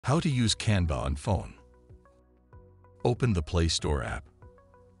How to use Canva on phone. Open the Play Store app.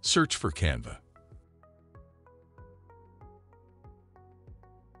 Search for Canva.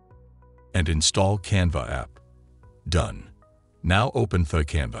 And install Canva app. Done. Now open the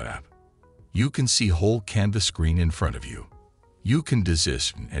Canva app. You can see whole Canva screen in front of you. You can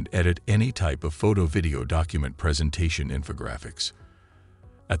design and edit any type of photo, video, document, presentation, infographics.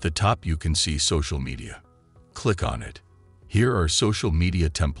 At the top you can see social media. Click on it. Here are social media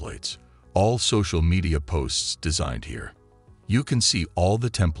templates. All social media posts designed here. You can see all the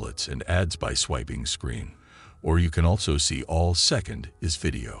templates and ads by swiping screen, or you can also see all. Second is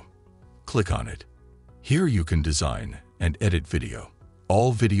video. Click on it. Here you can design and edit video.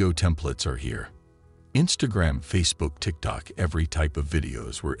 All video templates are here. Instagram, Facebook, TikTok, every type of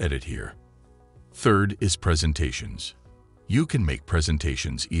videos were edited here. Third is presentations. You can make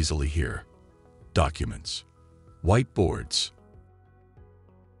presentations easily here. Documents. Whiteboards.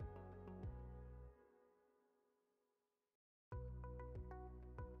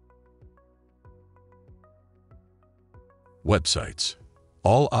 Websites.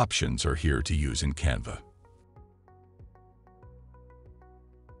 All options are here to use in Canva.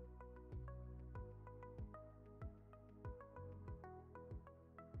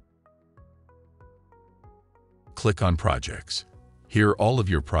 Click on Projects. Here all of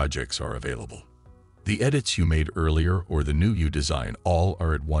your projects are available. The edits you made earlier or the new you design all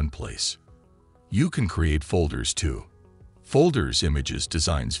are at one place. You can create folders too. Folders, images,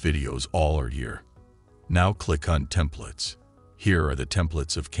 designs, videos, all are here. Now click on Templates. Here are the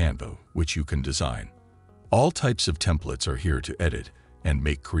templates of Canva, which you can design. All types of templates are here to edit and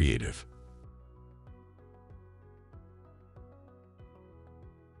make creative.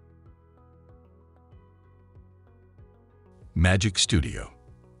 Magic Studio.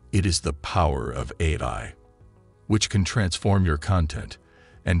 It is the power of AI, which can transform your content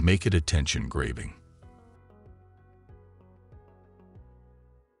and make it attention-grabbing.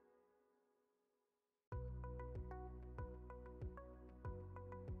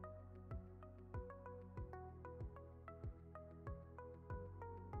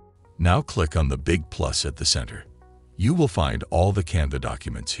 Now click on the big plus at the center. You will find all the Canva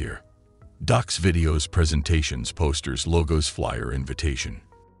documents here. Docs, videos, presentations, posters, logos, flyer, invitation.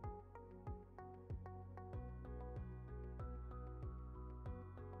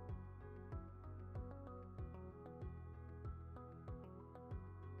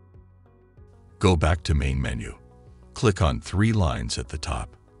 Go back to main menu. Click on 3 lines at the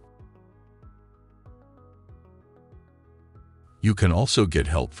top. You can also get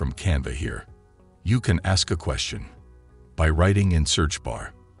help from Canva here. You can ask a question by writing in search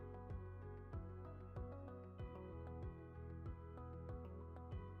bar.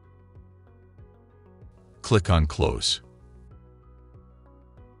 Click on Close.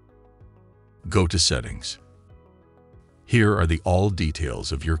 Go to Settings. Here are the all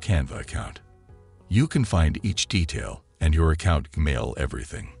details of your Canva account. You can find each detail and your account mail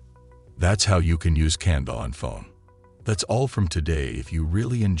everything. That's how you can use Canva on phone. That's all from today. If you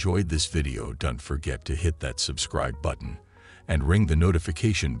really enjoyed this video, don't forget to hit that subscribe button and ring the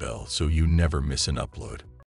notification bell so you never miss an upload.